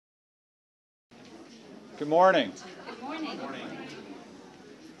Good morning. Good morning.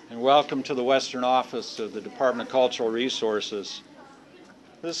 And welcome to the Western Office of the Department of Cultural Resources.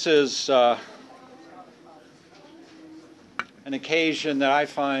 This is an occasion that I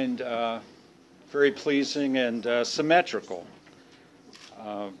find very pleasing and symmetrical.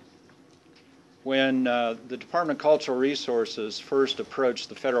 When the Department of Cultural Resources first approached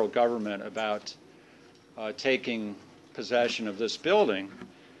the federal government about taking possession of this building,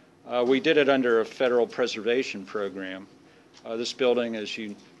 we did it under a federal preservation program. This building, as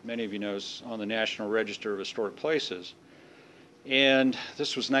many of you know, is on the National Register of Historic Places. And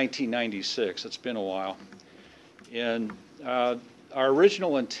this was 1996. It's been a while. And our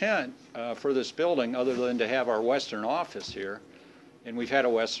original intent for this building, other than to have our Western office here, and we've had a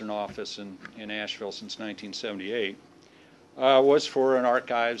Western office in Asheville since 1978, was for an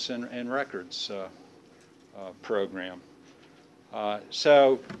archives and records program.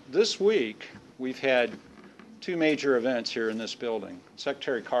 So this week we've had two major events here in this building.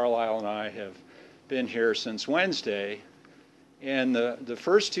 Secretary Carlisle and I have been here since Wednesday, and the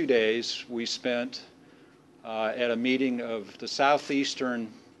first 2 days we spent at a meeting of the Southeastern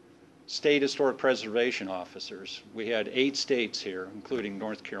State Historic Preservation Officers. We had 8 states here, including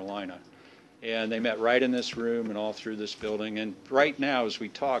North Carolina, and they met right in this room and all through this building. And right now, as we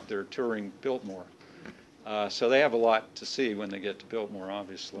talk, they're touring Biltmore. So they have a lot to see when they get to Biltmore,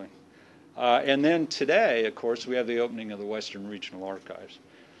 obviously. And then today, of course, we have the opening of the Western Regional Archives.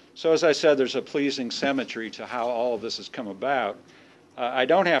 So as I said, there's a pleasing symmetry to how all of this has come about. I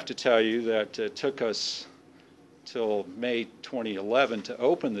don't have to tell you that it took us till May 2011 to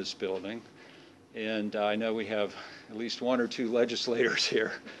open this building, and I know we have at least 1 or 2 legislators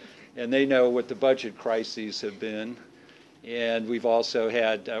here, and they know what the budget crises have been. And we've also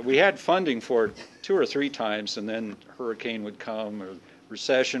had we had funding for it 2 or 3 times, and then a hurricane would come or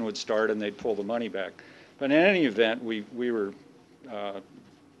recession would start and they'd pull the money back. But in any event, we were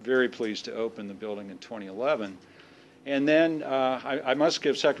very pleased to open the building in 2011. And then I must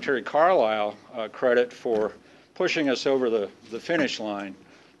give Secretary Carlisle credit for pushing us over the finish line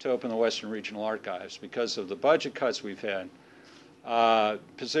to open the Western Regional Archives. Because of the budget cuts we've had,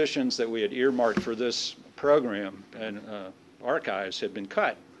 positions that we had earmarked for this program and archives had been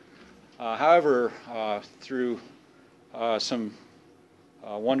cut. However, through some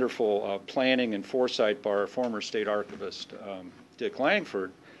wonderful planning and foresight by our former state archivist, Dick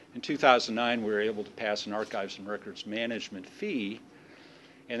Langford, in 2009 we were able to pass an archives and records management fee,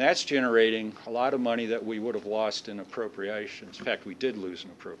 and that's generating a lot of money that we would have lost in appropriations. In fact, we did lose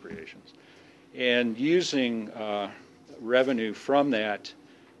in appropriations. And using revenue from that,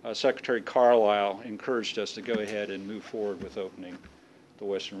 Secretary Carlisle encouraged us to go ahead and move forward with opening the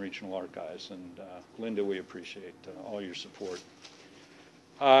Western Regional Archives. And Linda, we appreciate all your support.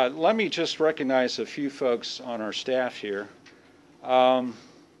 Let me just recognize a few folks on our staff here.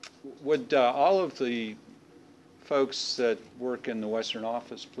 Would all of the folks that work in the Western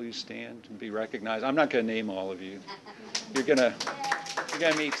office please stand and be recognized? I'm not going to name all of you. You're going to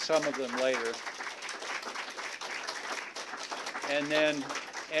meet some of them later. And then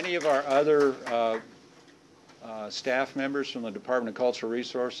any of our other staff members from the Department of Cultural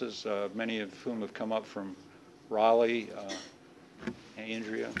Resources, many of whom have come up from Raleigh,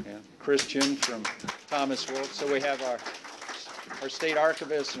 Andrea, Christian from Thomasville. So we have our state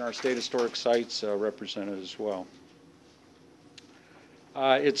archivists and our state historic sites represented as well.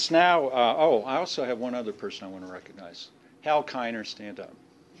 It's now, I also have one other person I want to recognize. Hal Kiner, stand up.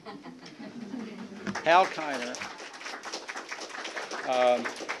 Hal Kiner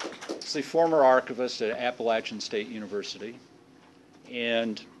is the former archivist at Appalachian State University,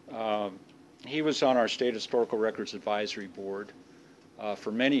 and he was on our State Historical Records Advisory Board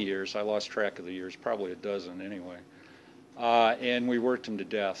for many years. I lost track of the years, probably a dozen anyway. And we worked him to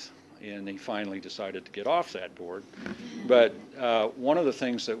death, and he finally decided to get off that board. But one of the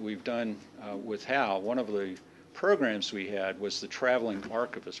things that we've done with Hal, one of the programs we had was the traveling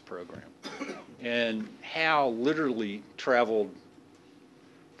archivist program. And Hal literally traveled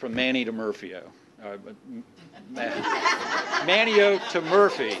from Manny to Murphyo. Manteo to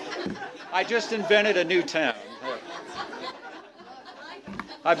Murphy. I just invented a new town.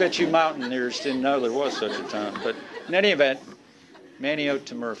 I bet you mountaineers didn't know there was such a town. But in any event, Manteo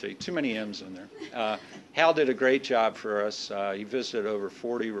to Murphy. Too many M's in there. Hal did a great job for us. He visited over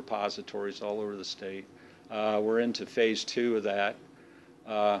 40 repositories all over the state. We're into phase 2 of that.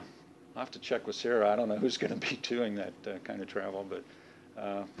 I'll have to check with Sarah. I don't know who's going to be doing that kind of travel, but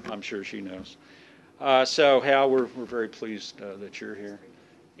I'm sure she knows. So, Hal, we're very pleased that you're here.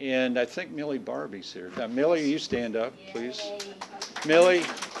 And I think Millie Barbie's here. Now, Millie, you stand up, please. Millie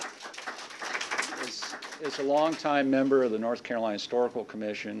is a longtime member of the North Carolina Historical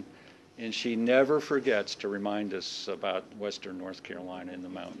Commission, and she never forgets to remind us about western North Carolina in the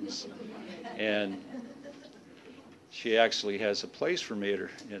mountains. And she actually has a place for me at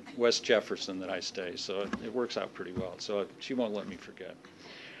West Jefferson that I stay, so it works out pretty well. So she won't let me forget.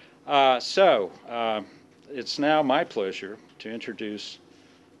 It's now my pleasure to introduce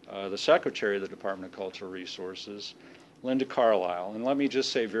the Secretary of the Department of Cultural Resources, Linda Carlisle. And let me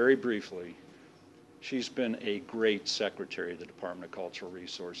just say very briefly, she's been a great Secretary of the Department of Cultural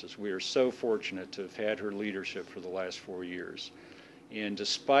Resources. We are so fortunate to have had her leadership for the last 4 years. And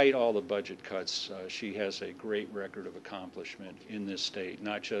despite all the budget cuts, she has a great record of accomplishment in this state,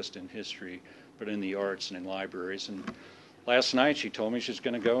 not just in history, but in the arts and in libraries. And last night she told me she's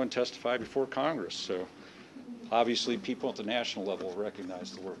going to go and testify before Congress. So obviously people at the national level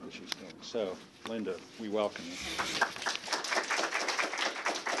recognize the work that she's doing. So, Linda, we welcome you.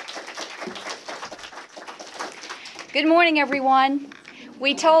 Good morning, everyone.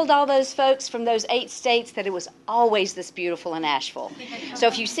 We told all those folks from those 8 states that it was always this beautiful in Asheville. So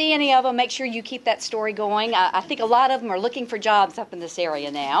if you see any of them, make sure you keep that story going. I think a lot of them are looking for jobs up in this area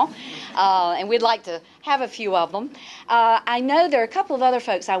now, and we'd like to have a few of them. I know there are a couple of other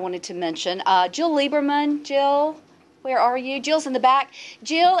folks I wanted to mention. Jill Lieberman. Jill, where are you? Jill's in the back.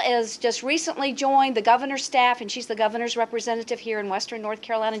 Jill has just recently joined the governor's staff, and she's the governor's representative here in Western North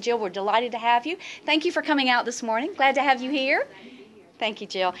Carolina. Jill, we're delighted to have you. Thank you for coming out this morning. Glad to have you here. Thank you,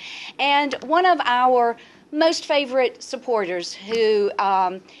 Jill. And one of our most favorite supporters who,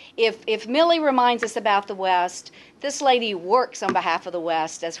 if Millie reminds us about the West, this lady works on behalf of the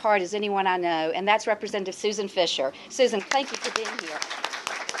West as hard as anyone I know, and that's Representative Susan Fisher. Susan, thank you for being here.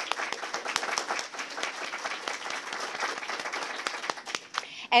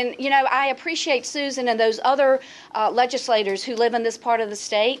 And, you know, I appreciate Susan and those other legislators who live in this part of the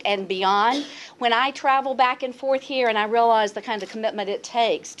state and beyond. When I travel back and forth here and I realize the kind of commitment it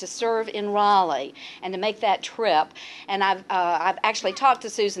takes to serve in Raleigh and to make that trip, and I've actually talked to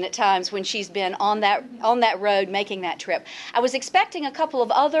Susan at times when she's been on that road making that trip. I was expecting a couple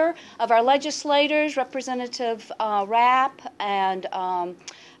of other of our legislators, Representative Rapp and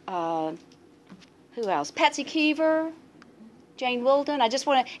who else? Patsy Keever, Jane Wilden. I just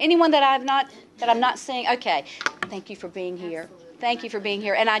want to, anyone that I'm not seeing. Okay, thank you for being here. Thank you for being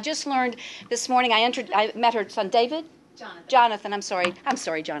here. And I just learned this morning, I met her son David. Jonathan, I'm sorry,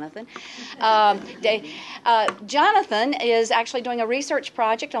 Jonathan. Jonathan is actually doing a research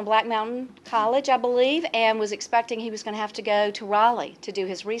project on Black Mountain College, I believe, and was expecting he was going to have to go to Raleigh to do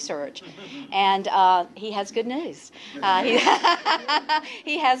his research. And he has good news.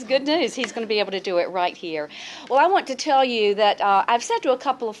 He has good news. He's going to be able to do it right here. Well, I want to tell you that I've said to a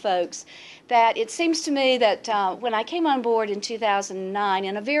couple of folks that it seems to me that when I came on board in 2009,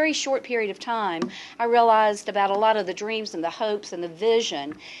 in a very short period of time, I realized about a lot of the dreams and the hopes and the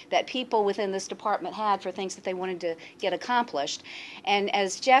vision that people within this department had for things that they wanted to get accomplished. And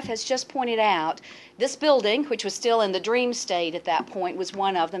as Jeff has just pointed out, this building, which was still in the dream state at that point, was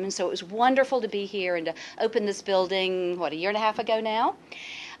one of them. And so it was wonderful to be here and to open this building, a year and a half ago now?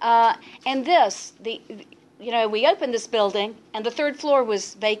 And we opened this building and the 3rd floor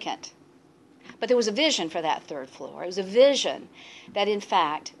was vacant. But there was a vision for that 3rd floor. It was a vision that, in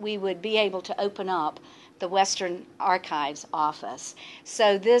fact, we would be able to open up the Western Archives office.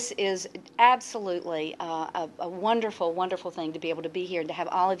 So this is absolutely a wonderful, wonderful thing to be able to be here and to have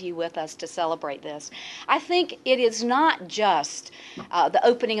all of you with us to celebrate this. I think it is not just the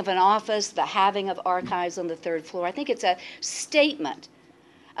opening of an office, the having of archives on the 3rd floor. I think it's a statement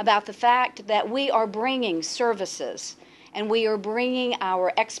about the fact that we are bringing services and we are bringing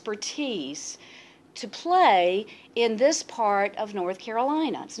our expertise to play in this part of North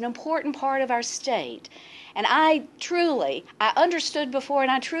Carolina. It's an important part of our state. And I understood before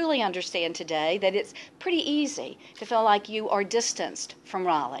and I truly understand today that it's pretty easy to feel like you are distanced from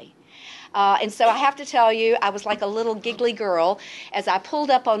Raleigh. And so I have to tell you, I was like a little giggly girl as I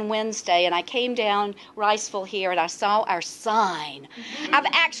pulled up on Wednesday and I came down Riceville here and I saw our sign. I've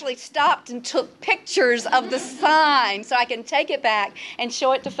actually stopped and took pictures of the sign so I can take it back and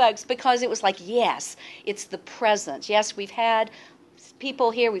show it to folks because it was like, yes, it's the presence. Yes, we've had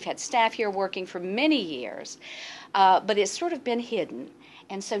people here, we've had staff here working for many years, but it's sort of been hidden.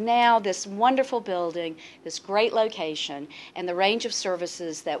 And so now this wonderful building, this great location, and the range of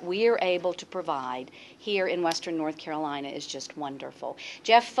services that we are able to provide here in Western North Carolina is just wonderful.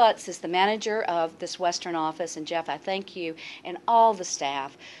 Jeff Futz is the manager of this Western office, and Jeff, I thank you and all the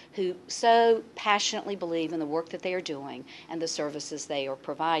staff who so passionately believe in the work that they are doing and the services they are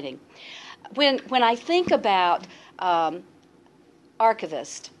providing. When I think about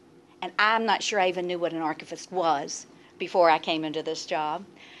archivist and I'm not sure I even knew what an archivist was before I came into this job.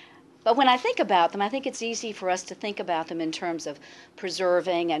 But when I think about them, I think it's easy for us to think about them in terms of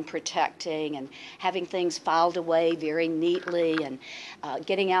preserving and protecting and having things filed away very neatly and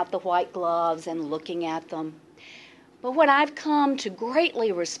getting out the white gloves and looking at them. But what I've come to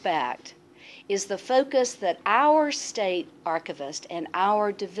greatly respect is the focus that our state archivist and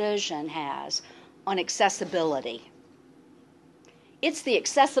our division has on accessibility. It's the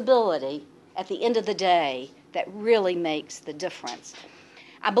accessibility at the end of the day that really makes the difference.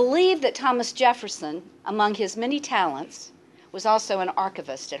 I believe that Thomas Jefferson, among his many talents, was also an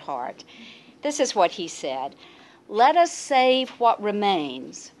archivist at heart. This is what he said: "Let us save what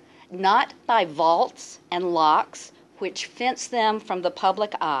remains, not by vaults and locks which fence them from the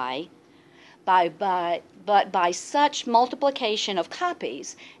public eye, but by such multiplication of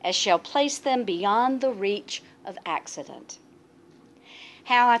copies as shall place them beyond the reach of accident."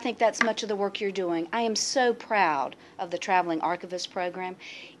 Hal, I think that's much of the work you're doing. I am so proud of the Traveling Archivist Program.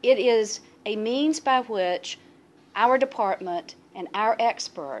 It is a means by which our department and our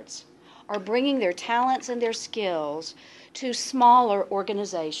experts are bringing their talents and their skills to smaller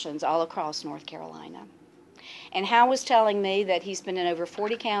organizations all across North Carolina. And Hal was telling me that he's been in over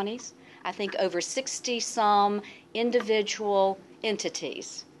 40 counties, I think over 60-some individual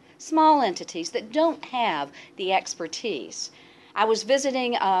entities, small entities that don't have the expertise. I was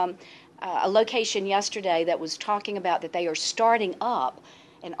visiting a location yesterday that was talking about that they are starting up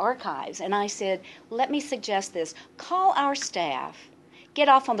an archives, and I said, let me suggest this. Call our staff. Get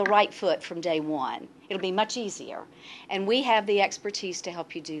off on the right foot from day one. It'll be much easier. And we have the expertise to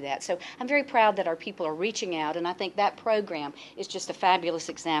help you do that. So I'm very proud that our people are reaching out, and I think that program is just a fabulous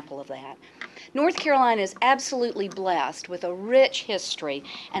example of that. North Carolina is absolutely blessed with a rich history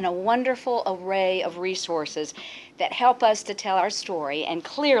and a wonderful array of resources that help us to tell our story, and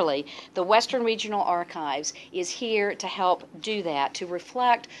clearly the Western Regional Archives is here to help do that, to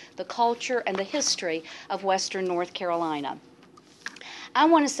reflect the culture and the history of Western North Carolina. I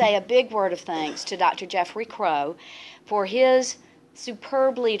want to say a big word of thanks to Dr. Jeffrey Crow for his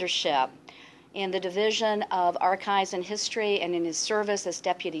superb leadership in the Division of Archives and History and in his service as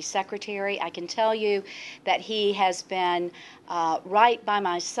Deputy Secretary. I can tell you that he has been right by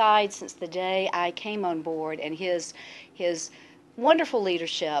my side since the day I came on board, and his wonderful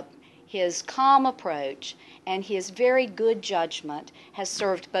leadership, his calm approach, and his very good judgment has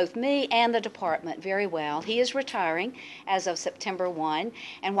served both me and the department very well. He is retiring as of September 1,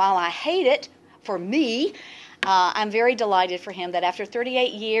 and while I hate it for me, I'm very delighted for him that after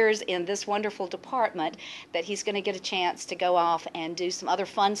 38 years in this wonderful department that he's going to get a chance to go off and do some other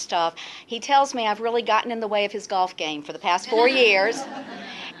fun stuff. He tells me I've really gotten in the way of his golf game for the past 4 years,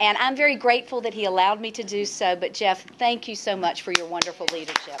 and I'm very grateful that he allowed me to do so. But Jeff, thank you so much for your wonderful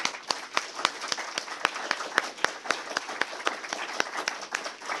leadership.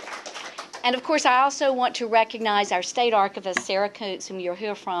 And of course, I also want to recognize our state archivist, Sarah Coots, whom you'll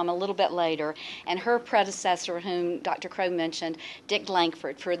hear from a little bit later, and her predecessor, whom Dr. Crow mentioned, Dick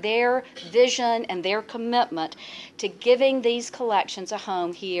Langford, for their vision and their commitment to giving these collections a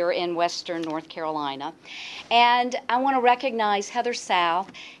home here in Western North Carolina. And I want to recognize Heather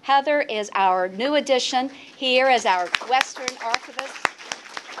South. Heather is our new addition here as our Western archivist.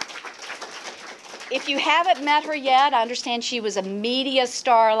 If you haven't met her yet, I understand she was a media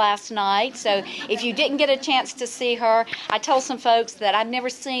star last night, so if you didn't get a chance to see her, I told some folks that I've never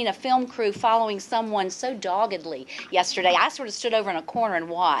seen a film crew following someone so doggedly yesterday. I sort of stood over in a corner and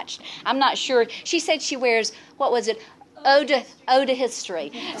watched. I'm not sure. She said she wears, what was it, Ode to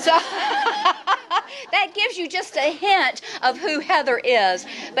History. So that gives you just a hint of who Heather is.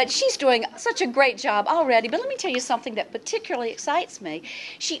 But she's doing such a great job already. But let me tell you something that particularly excites me.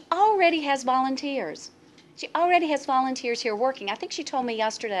 She already has volunteers. She already has volunteers here working. I think she told me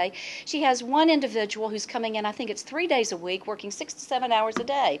yesterday she has one individual who's coming in, I think it's 3 days a week, working 6 to 7 hours a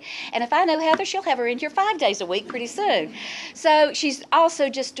day. And if I know Heather, she'll have her in here 5 days a week pretty soon. So she's also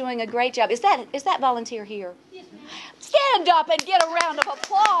just doing a great job. Is that volunteer here? Yes, ma'am. Stand up and get a round of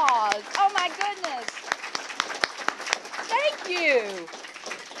applause. Oh, my goodness. Thank you.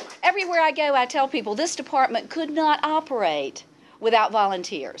 Everywhere I go, I tell people this department could not operate without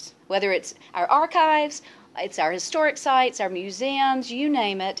volunteers, whether it's our archives It's our historic sites, our museums, you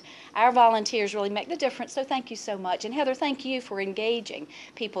name it. Our volunteers really make the difference, so thank you so much. And Heather, thank you for engaging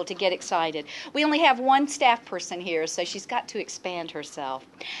people to get excited. We only have one staff person here, so she's got to expand herself.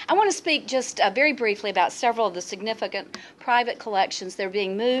 I want to speak just very briefly about several of the significant private collections that are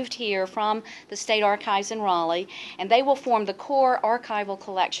being moved here from the State Archives in Raleigh, and they will form the core archival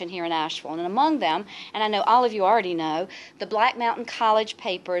collection here in Asheville. And among them, and I know all of you already know, the Black Mountain College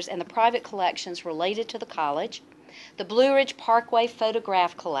papers and the private collections related to the college, the Blue Ridge Parkway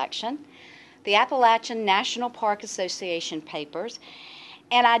Photograph Collection, the Appalachian National Park Association papers,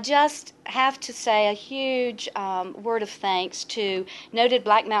 and I just have to say a huge word of thanks to noted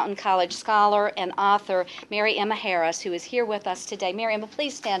Black Mountain College scholar and author Mary Emma Harris, who is here with us today. Mary Emma,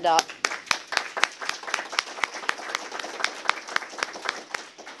 please stand up.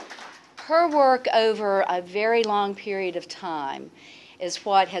 Her work over a very long period of time is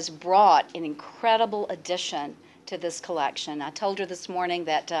what has brought an incredible addition to this collection. I told her this morning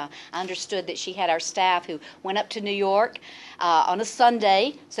that I understood that she had our staff who went up to New York on a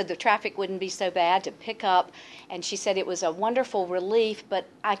Sunday so the traffic wouldn't be so bad to pick up, and she said it was a wonderful relief, but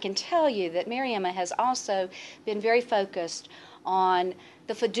I can tell you that Mary Emma has also been very focused on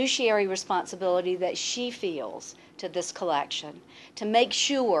the fiduciary responsibility that she feels to this collection, to make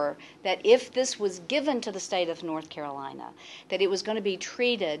sure that if this was given to the state of North Carolina, that it was going to be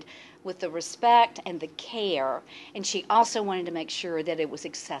treated with the respect and the care, and she also wanted to make sure that it was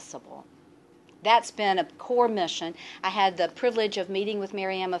accessible. That's been a core mission. I had the privilege of meeting with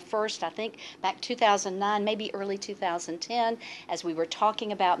Mary Emma first, I think, back 2009, maybe early 2010, as we were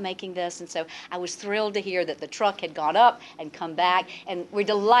talking about making this. And so I was thrilled to hear that the truck had gone up and come back, and we're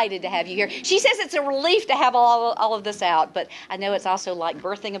delighted to have you here. She says it's a relief to have all of this out, but I know it's also like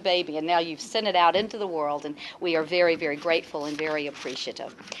birthing a baby, and now you've sent it out into the world, and we are very, very grateful and very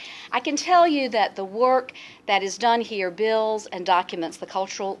appreciative. I can tell you that the work that is done here builds and documents the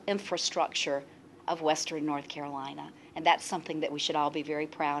cultural infrastructure of Western North Carolina, and that's something that we should all be very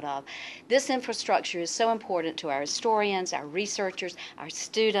proud of. This infrastructure is so important to our historians, our researchers, our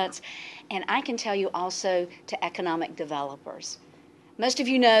students, and I can tell you also to economic developers. Most of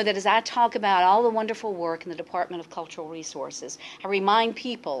you know that as I talk about all the wonderful work in the Department of Cultural Resources, I remind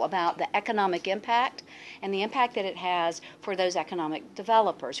people about the economic impact and the impact that it has for those economic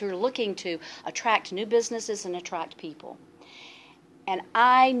developers who are looking to attract new businesses and attract people. And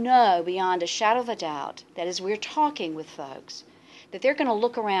I know beyond a shadow of a doubt that as we're talking with folks, that they're going to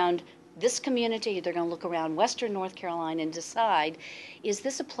look around this community, they're going to look around Western North Carolina and decide, is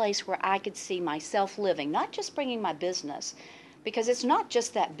this a place where I could see myself living, not just bringing my business, because it's not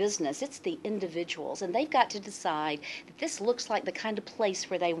just that business, it's the individuals, and they've got to decide that this looks like the kind of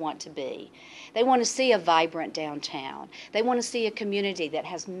place where they want to be. They want to see a vibrant downtown. They want to see a community that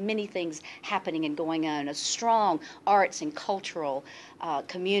has many things happening and going on, a strong arts and cultural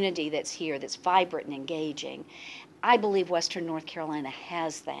community that's here, that's vibrant and engaging. I believe Western North Carolina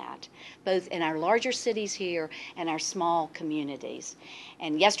has that, both in our larger cities here and our small communities.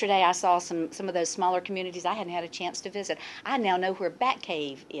 And yesterday I saw some of those smaller communities I hadn't had a chance to visit. I now know where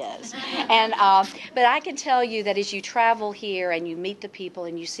Batcave is. And but I can tell you that as you travel here and you meet the people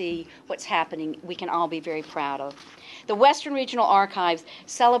and you see what's happening, we can all be very proud of. The Western Regional Archives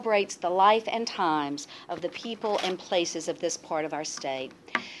celebrates the life and times of the people and places of this part of our state.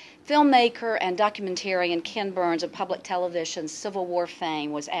 Filmmaker and documentarian Ken Burns of public television's Civil War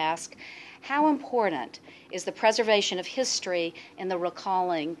fame was asked, how important is the preservation of history and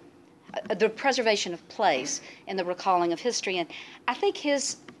the preservation of place in the recalling of history? And I think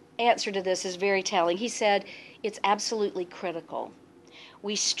his answer to this is very telling. He said, it's absolutely critical.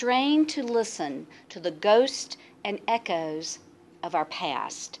 We strain to listen to the ghosts and echoes of our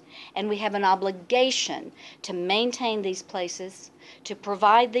past, and we have an obligation to maintain these places, to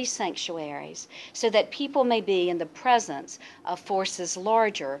provide these sanctuaries, so that people may be in the presence of forces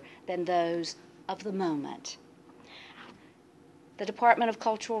larger than those of the moment. The Department of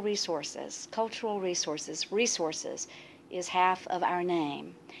Cultural Resources is half of our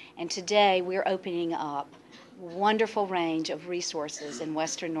name, and today we're opening up wonderful range of resources in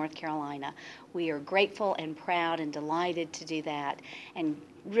Western North Carolina. We are grateful and proud and delighted to do that, and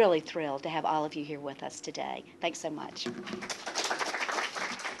really thrilled to have all of you here with us today. Thanks so much.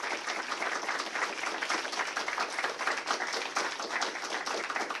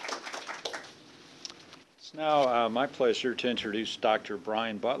 It's now my pleasure to introduce Dr.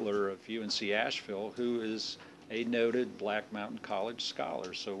 Brian Butler of UNC Asheville, who is a noted Black Mountain College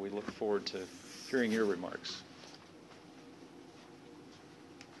scholar. So we look forward to hearing your remarks.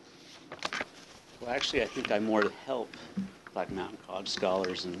 Well, actually, I think I'm more to help Black Mountain College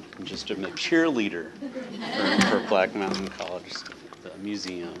scholars and just a cheerleader for Black Mountain College, the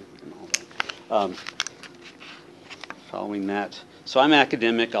museum and all that. Following that, so I'm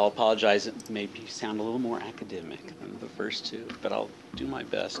academic. I'll apologize. It may sound a little more academic than the first two, but I'll do my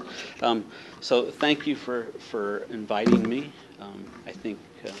best. So thank you for inviting me. I think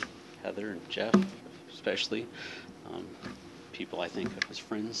Heather and Jeff, especially, people I think of as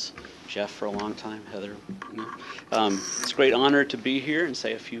friends. Jeff for a long time, Heather. It's a great honor to be here and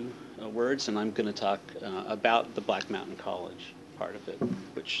say a few words, and I'm going to talk about the Black Mountain College part of it,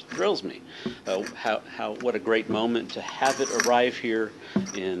 which thrills me. What a great moment to have it arrive here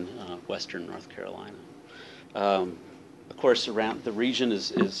in western North Carolina. Of course, around the region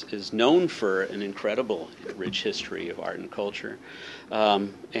is known for an incredible, rich history of art and culture,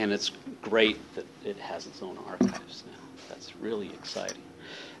 and it's great that it has its own archives now. That's really exciting.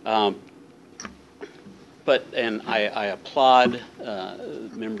 And I applaud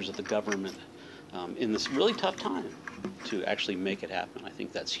members of the government in this really tough time to actually make it happen. I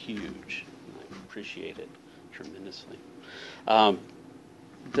think that's huge. I appreciate it tremendously.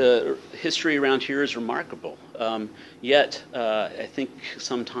 The history around here is remarkable, yet I think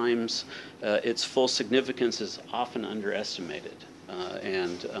sometimes its full significance is often underestimated.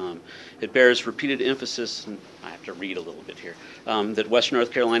 And it bears repeated emphasis, and I have to read a little bit here, that Western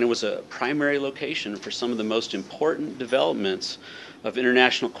North Carolina was a primary location for some of the most important developments of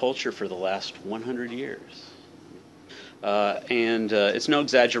international culture for the last 100 years. And it's no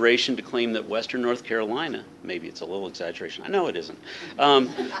exaggeration to claim that Western North Carolina, maybe it's a little exaggeration, I know it isn't,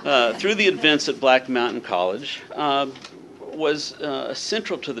 through the events at Black Mountain College, was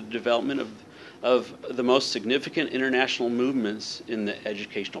central to the development of the most significant international movements in the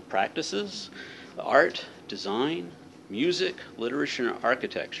educational practices, art, design, music, literature, and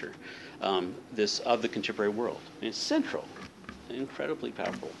architecture of the contemporary world. And it's central, incredibly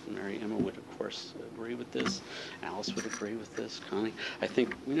powerful. Mary Emma would, of course, agree with this. Alice would agree with this. Connie, I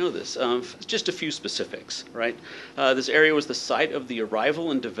think we know this. Just a few specifics, right? This area was the site of the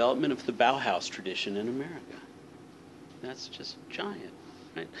arrival and development of the Bauhaus tradition in America. That's just giant.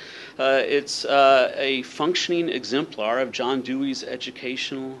 Right? It's a functioning exemplar of John Dewey's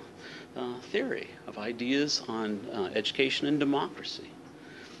educational theory of ideas on education and democracy.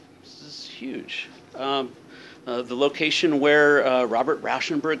 This is huge. The location where Robert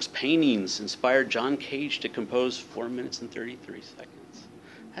Rauschenberg's paintings inspired John Cage to compose 4 minutes and 33 seconds.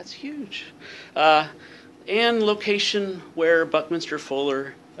 That's huge. And location where Buckminster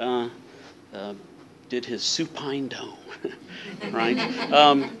Fuller did his supine dome, right?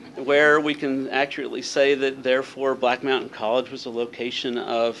 Where we can accurately say that, therefore, Black Mountain College was a location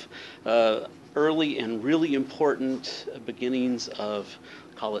of early and really important beginnings of,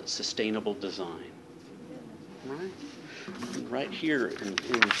 call it, sustainable design. Right here in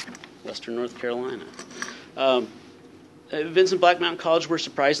western North Carolina. Events in Black Mountain College were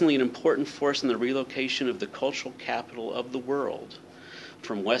surprisingly an important force in the relocation of the cultural capital of the world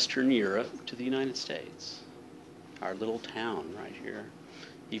from Western Europe to the United States. Our little town right here,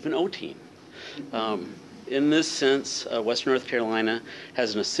 even Otine. In this sense, Western North Carolina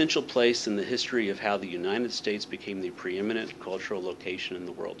has an essential place in the history of how the United States became the preeminent cultural location in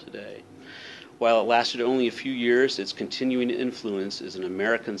the world today. While it lasted only a few years, its continuing influence is an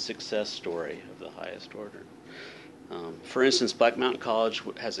American success story of the highest order. For instance, Black Mountain College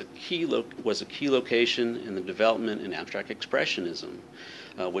was a key location in the development in abstract expressionism,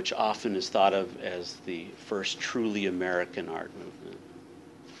 which often is thought of as the first truly American art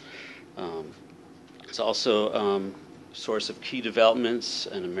movement. It's also a source of key developments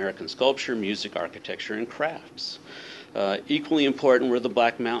in American sculpture, music, architecture, and crafts. Equally important were the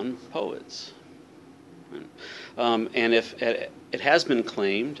Black Mountain poets. And if it has been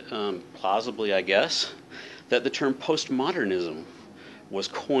claimed, plausibly I guess, that the term postmodernism was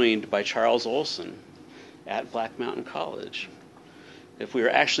coined by Charles Olson at Black Mountain College. If we were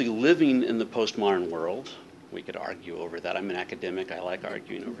actually living in the postmodern world, we could argue over that. I'm an academic. I like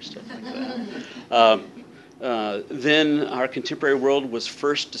arguing over stuff like that. Then our contemporary world was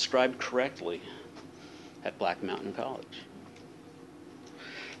first described correctly at Black Mountain College.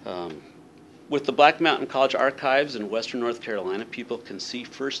 With the Black Mountain College archives in western North Carolina, people can see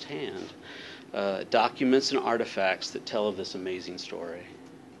firsthand documents and artifacts that tell of this amazing story.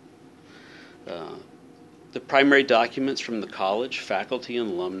 The primary documents from the college, faculty, and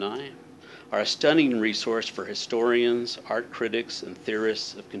alumni are a stunning resource for historians, art critics, and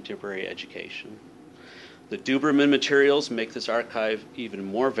theorists of contemporary education. The Duberman materials make this archive even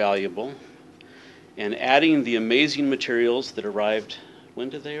more valuable, and adding the amazing materials that arrived, when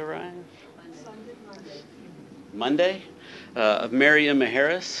did they arrive? Monday. of Mary Emma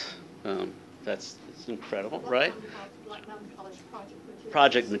Harris. That's incredible, right? Black Mountain College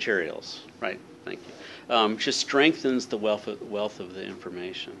Project materials, right? Thank you. Just strengthens the wealth of the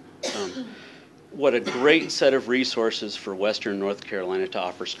information. What a great set of resources for Western North Carolina to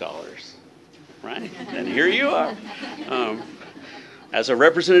offer scholars, right? And here you are. As a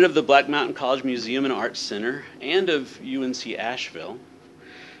representative of the Black Mountain College Museum and Arts Center and of UNC Asheville,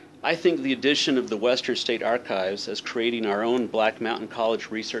 I think the addition of the Western State Archives as creating our own Black Mountain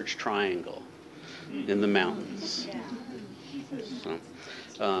College Research Triangle in the mountains.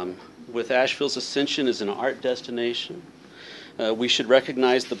 So, with Asheville's ascension as an art destination, we should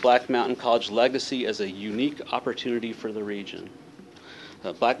recognize the Black Mountain College legacy as a unique opportunity for the region.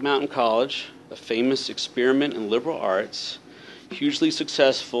 Black Mountain College, a famous experiment in liberal arts, hugely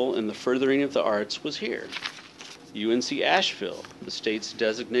successful in the furthering of the arts, was here. UNC Asheville, the state's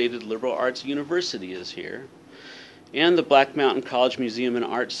designated liberal arts university, is here. And the Black Mountain College Museum and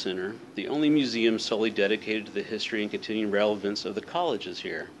Arts Center, the only museum solely dedicated to the history and continuing relevance of the college, is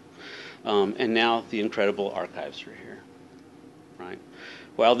here. And now the incredible archives are here. Right?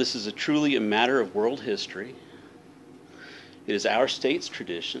 While this is truly a matter of world history, it is our state's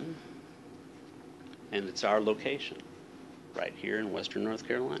tradition, and it's our location, right here in Western North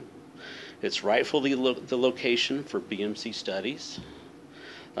Carolina. It's rightfully the location for BMC studies.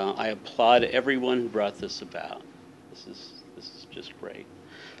 I applaud everyone who brought this about. This is just great.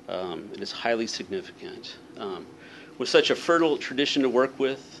 It is highly significant. With such a fertile tradition to work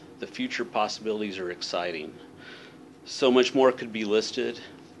with, the future possibilities are exciting. So much more could be listed,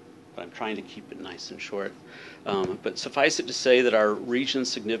 but I'm trying to keep it nice and short. But suffice it to say that our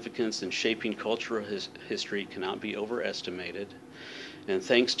region's significance in shaping cultural history cannot be overestimated. And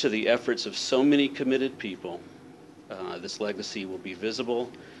thanks to the efforts of so many committed people, this legacy will be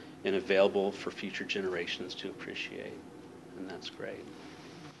visible and available for future generations to appreciate. And that's great.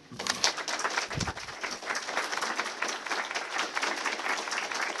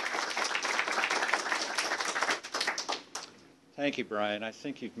 Thank you, Brian. I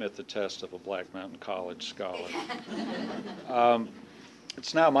think you've met the test of a Black Mountain College scholar.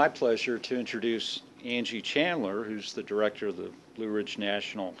 It's now my pleasure to introduce Angie Chandler, who's the director of the Blue Ridge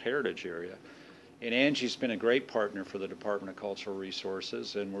National Heritage Area. And Angie's been a great partner for the Department of Cultural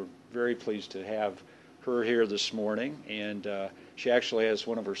Resources, and we're very pleased to have her here this morning. And she actually has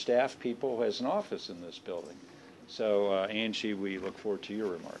one of her staff people who has an office in this building. So, Angie, we look forward to your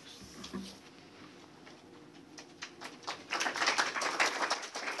remarks.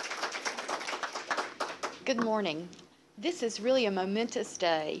 Good morning. This is really a momentous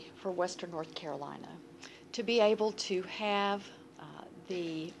day for Western North Carolina. To be able to have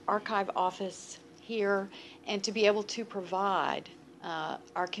the archive office here and to be able to provide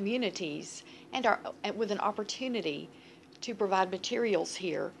our communities and with an opportunity to provide materials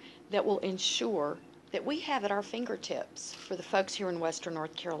here that will ensure that we have at our fingertips for the folks here in Western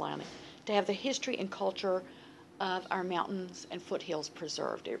North Carolina to have the history and culture of our mountains and foothills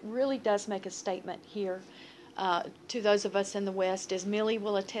preserved. It really does make a statement here to those of us in the West. As Millie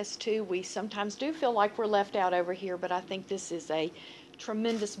will attest to, we sometimes do feel like we're left out over here, but I think this is a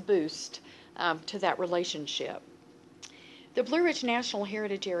tremendous boost to that relationship. The Blue Ridge National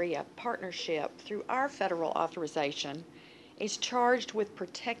Heritage Area Partnership, through our federal authorization, is charged with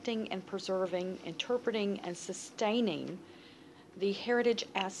protecting and preserving, interpreting, and sustaining the heritage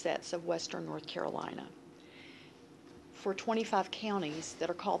assets of Western North Carolina for 25 counties that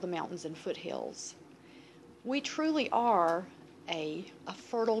are called the Mountains and Foothills. We truly are a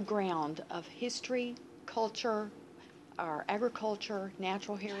fertile ground of history, culture, our agriculture,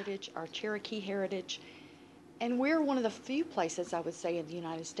 natural heritage, our Cherokee heritage, and we're one of the few places, I would say, in the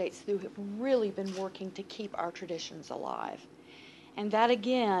United States who have really been working to keep our traditions alive. And that,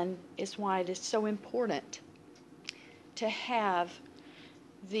 again, is why it is so important to have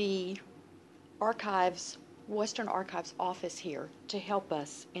the Archives, Western Archives office here to help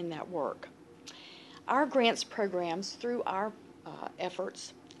us in that work. Our grants programs, through our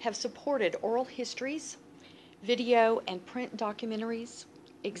efforts, have supported oral histories, video and print documentaries,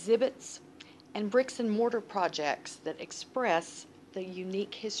 exhibits, and bricks and mortar projects that express the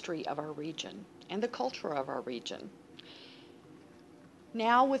unique history of our region and the culture of our region.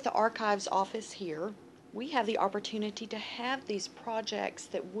 Now, with the Archives office here, we have the opportunity to have these projects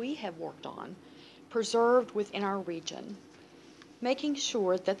that we have worked on preserved within our region, making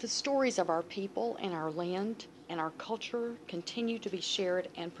sure that the stories of our people and our land and our culture continue to be shared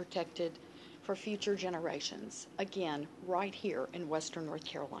and protected for future generations, again, right here in Western North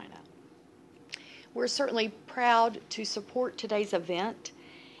Carolina. We're certainly proud to support today's event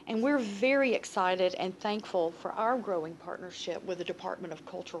And we're very excited and thankful for our growing partnership with the Department of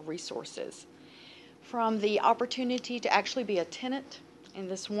Cultural Resources. From the opportunity to actually be a tenant in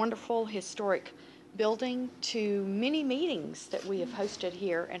this wonderful historic building to many meetings that we have hosted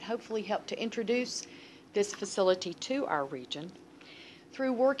here and hopefully help to introduce this facility to our region,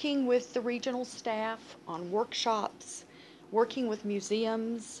 through working with the regional staff on workshops, working with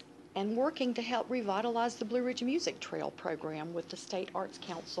museums, and working to help revitalize the Blue Ridge Music Trail program with the State Arts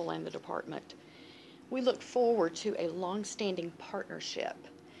Council and the department. We look forward to a long-standing partnership.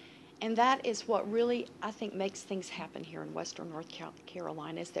 And that is what really, I think, makes things happen here in Western North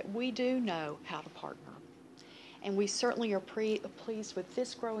Carolina, is that we do know how to partner. And we certainly are pleased with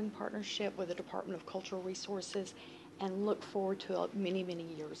this growing partnership with the Department of Cultural Resources and look forward to many, many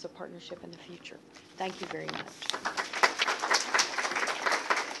years of partnership in the future. Thank you very much.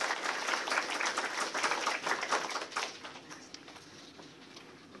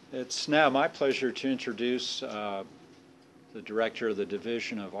 It's now my pleasure to introduce the director of the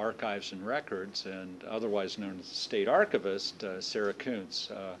Division of Archives and Records, and otherwise known as the State Archivist, Sarah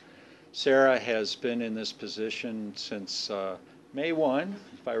Kuntz. Sarah has been in this position since May 1,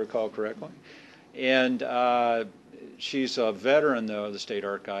 if I recall correctly, and she's a veteran, though, of the State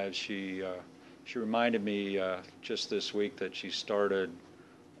Archives. She reminded me just this week that she started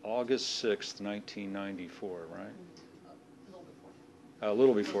August 6th, 1994, right? A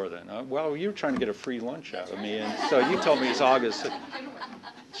little before then. Well, you were trying to get a free lunch out of me, and so you told me it's August.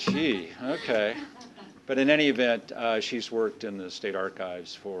 Gee, okay. But in any event, she's worked in the State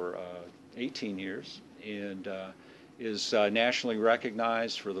Archives for 18 years and is nationally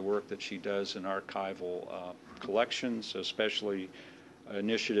recognized for the work that she does in archival collections, especially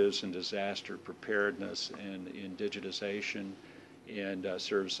initiatives in disaster preparedness and in digitization, and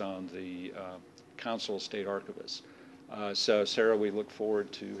serves on the Council of State Archivists. So, Sarah, we look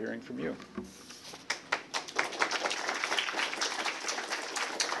forward to hearing from you.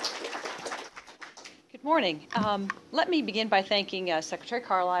 Good morning. Let me begin by thanking Secretary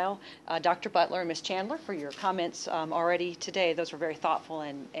Carlisle, Dr. Butler, and Ms. Chandler for your comments already today. Those were very thoughtful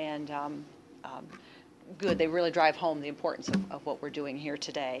and good. They really drive home the importance of what we're doing here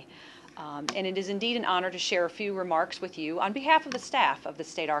today. And it is indeed an honor to share a few remarks with you on behalf of the staff of the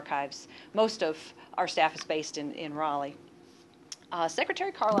State Archives. Most of our staff is based in Raleigh.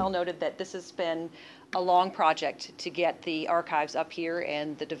 Secretary Carlisle noted that this has been a long project to get the archives up here,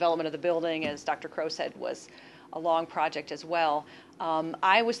 and the development of the building, as Dr. Crow said, was a long project as well.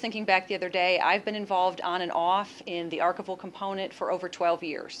 I was thinking back the other day, I've been involved on and off in the archival component for over 12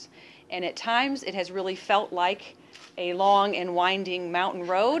 years. And at times it has really felt like a long and winding mountain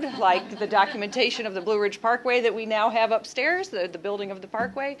road, like the documentation of the Blue Ridge Parkway that we now have upstairs, the building of the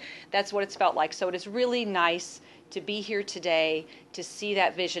Parkway. That's what it's felt like. So it is really nice to be here today to see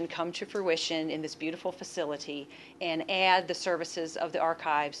that vision come to fruition in this beautiful facility and add the services of the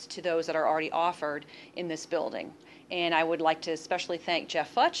archives to those that are already offered in this building. And I would like to especially thank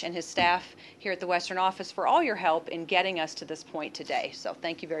Jeff Futch and his staff here at the Western Office for all your help in getting us to this point today. So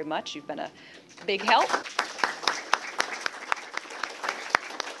thank you very much. You've been a big help.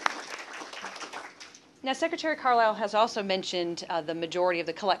 Now, Secretary Carlisle has also mentioned the majority of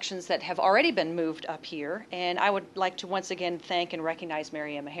the collections that have already been moved up here, and I would like to once again thank and recognize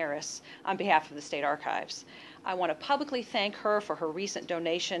Mary Emma Harris on behalf of the State Archives. I want to publicly thank her for her recent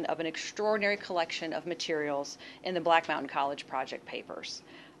donation of an extraordinary collection of materials in the Black Mountain College project papers.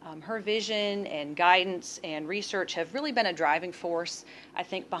 Her vision and guidance and research have really been a driving force, I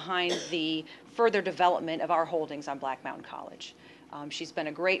think, behind the further development of our holdings on Black Mountain College. She's been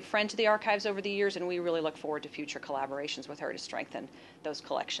a great friend to the archives over the years, and we really look forward to future collaborations with her to strengthen those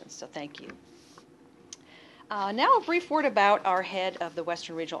collections. So thank you. Now a brief word about our head of the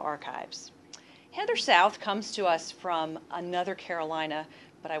Western Regional Archives. Heather South comes to us from another Carolina,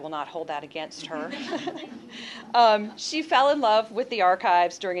 but I will not hold that against her. She fell in love with the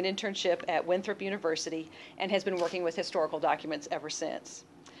archives during an internship at Winthrop University and has been working with historical documents ever since.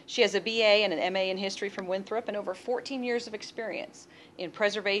 She has a BA and an MA in history from Winthrop and over 14 years of experience in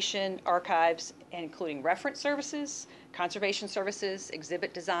preservation, archives, including reference services, conservation services,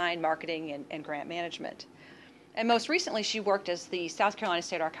 exhibit design, marketing, and grant management. And most recently, she worked as the South Carolina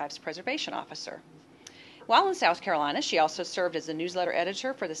State Archives Preservation Officer. While in South Carolina, she also served as a newsletter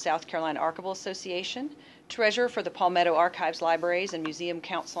editor for the South Carolina Archival Association, treasurer for the Palmetto Archives, Libraries, and Museum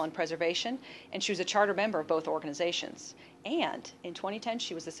Council on Preservation, and she was a charter member of both organizations. And in 2010,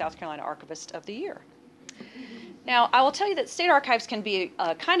 she was the South Carolina Archivist of the Year. Now, I will tell you that state archives can be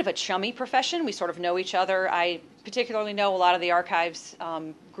kind of a chummy profession. We sort of know each other. I particularly know a lot of the archives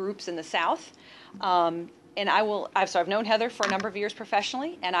groups in the South. And I've known Heather for a number of years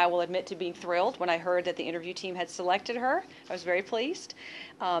professionally, and I will admit to being thrilled when I heard that the interview team had selected her. I was very pleased.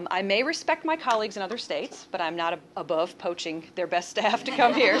 I may respect my colleagues in other states, but I'm not above poaching their best staff to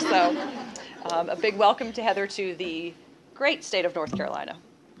come here. So a big welcome to Heather to the great state of North Carolina.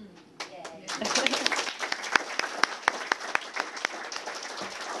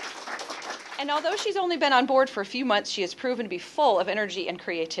 And although she's only been on board for a few months, she has proven to be full of energy and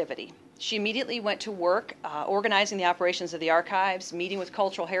creativity. She immediately went to work organizing the operations of the archives, meeting with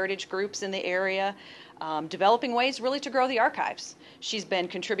cultural heritage groups in the area, developing ways really to grow the archives. She's been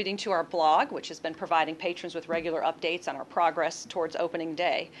contributing to our blog, which has been providing patrons with regular updates on our progress towards opening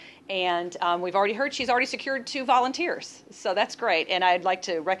day. And we've already heard she's already secured 2 volunteers, so that's great. And I'd like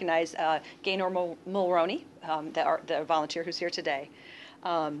to recognize Gaynor Mulroney, the volunteer who's here today.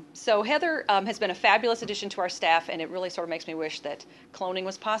 So Heather has been a fabulous addition to our staff, and it really sort of makes me wish that cloning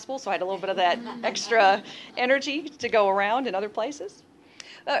was possible, so I had a little bit of that extra energy to go around in other places.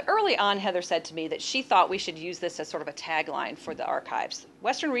 Early on, Heather said to me that she thought we should use this as sort of a tagline for the archives.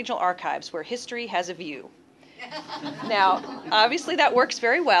 Western Regional Archives, where history has a view. Now, obviously that works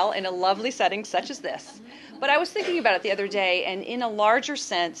very well in a lovely setting such as this. But I was thinking about it the other day, and in a larger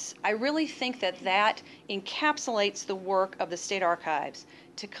sense, I really think that encapsulates the work of the state archives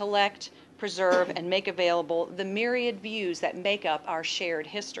to collect, preserve, and make available the myriad views that make up our shared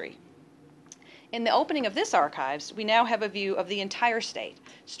history. In the opening of this archives, we now have a view of the entire state,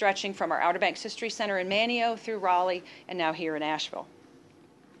 stretching from our Outer Banks History Center in Manteo through Raleigh and now here in Asheville.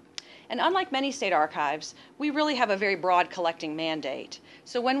 And unlike many state archives, we really have a very broad collecting mandate.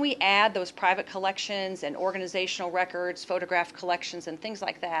 So when we add those private collections and organizational records, photograph collections, and things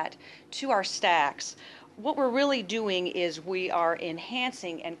like that to our stacks, what we're really doing is we are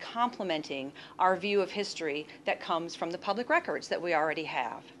enhancing and complementing our view of history that comes from the public records that we already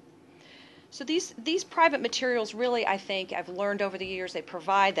have. So these private materials really, I think, I've learned over the years, they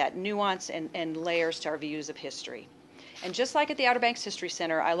provide that nuance and layers to our views of history. And just like at the Outer Banks History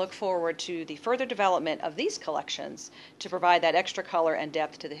Center, I look forward to the further development of these collections to provide that extra color and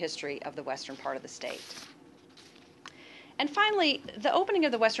depth to the history of the western part of the state. And finally, the opening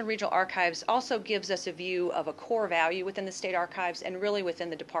of the Western Regional Archives also gives us a view of a core value within the state archives and really within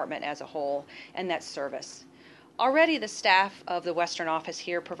the department as a whole, and that's service. Already the staff of the Western Office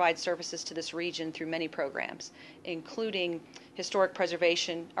here provides services to this region through many programs, including historic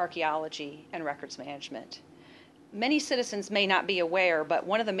preservation, archaeology, and records management. Many citizens may not be aware, but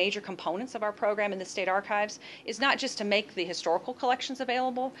one of the major components of our program in the state archives is not just to make the historical collections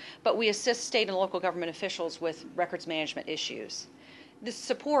available, but we assist state and local government officials with records management issues. This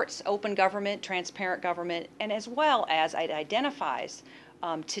supports open government, transparent government, and as well as it identifies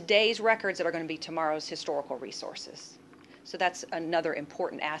today's records that are going to be tomorrow's historical resources. So that's another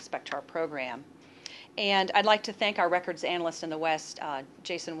important aspect to our program. And I'd like to thank our records analyst in the West,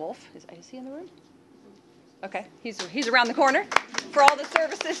 Jason Wolf. Is he in the room? Okay, he's around the corner for all the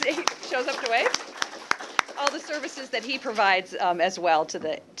services. He shows up to wave. All the services that he provides as well to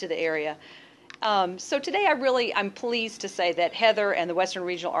the area. So today I'm pleased to say that Heather and the Western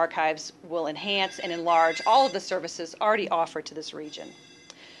Regional Archives will enhance and enlarge all of the services already offered to this region.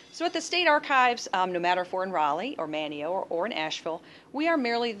 So at the State Archives, no matter if we're in Raleigh or Manteo or in Asheville, we are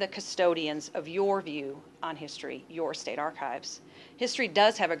merely the custodians of your view on history, your state archives. History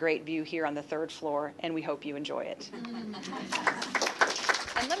does have a great view here on the 3rd floor, and we hope you enjoy it. And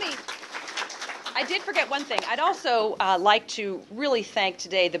I did forget one thing. I'd also like to really thank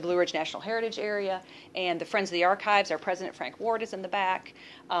today the Blue Ridge National Heritage Area and the Friends of the Archives. Our president, Frank Ward, is in the back,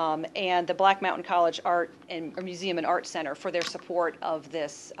 and the Black Mountain College Art and Museum and Art Center for their support of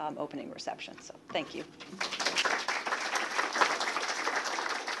this opening reception. So thank you.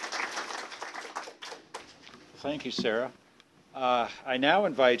 Thank you, Sarah. I now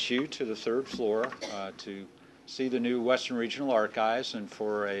invite you to the 3rd floor to see the new Western Regional Archives and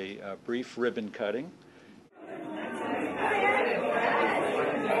for a brief ribbon cutting.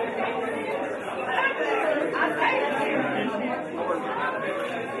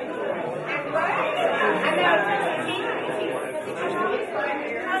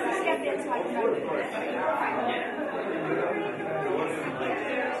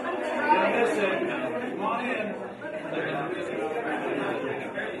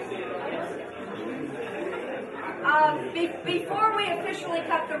 Before we officially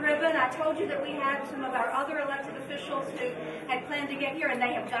cut the ribbon, I told you that we had some of our other elected officials who had planned to get here, and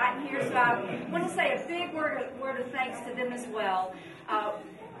they have gotten here. So I want to say a big word of thanks to them as well.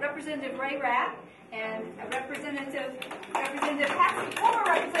 Representative Ray Rapp and Representative Patsy, former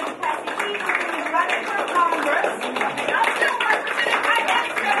Representative Patsy Keith, who is running for Congress, and I'm still represented by them,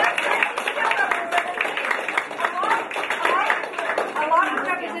 so that's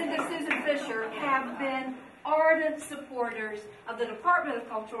directors of the Department of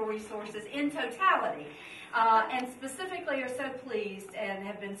Cultural Resources in totality, and specifically are so pleased and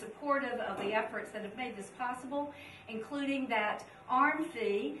have been supportive of the efforts that have made this possible, including that ARM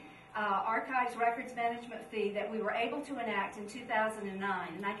fee, Archives Records Management fee, that we were able to enact in 2009.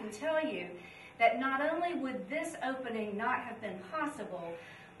 And I can tell you that not only would this opening not have been possible,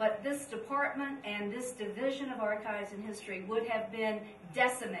 but this department and this division of Archives and History would have been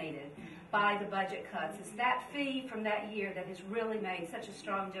decimated by the budget cuts. It's that fee from that year that has really made such a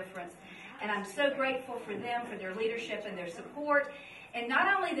strong difference. And I'm so grateful for them, for their leadership and their support, and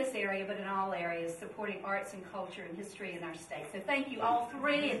not only this area, but in all areas, supporting arts and culture and history in our state. So thank you all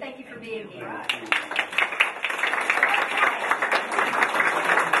three, and thank you for being here.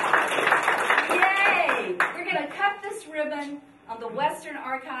 Yay! We're going to cut this ribbon on the Western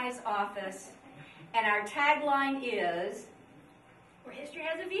Archives office, and our tagline is, where history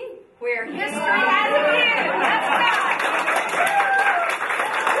has a view. Where history has a view. That's right.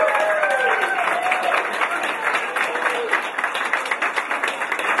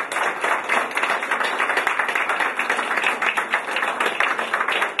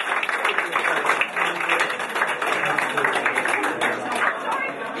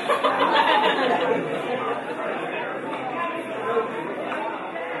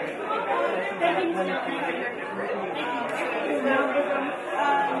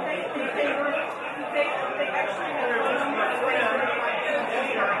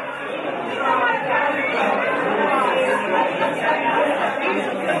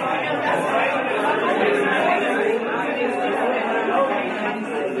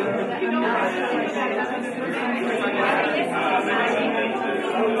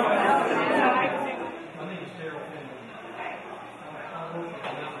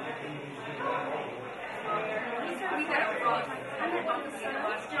 We got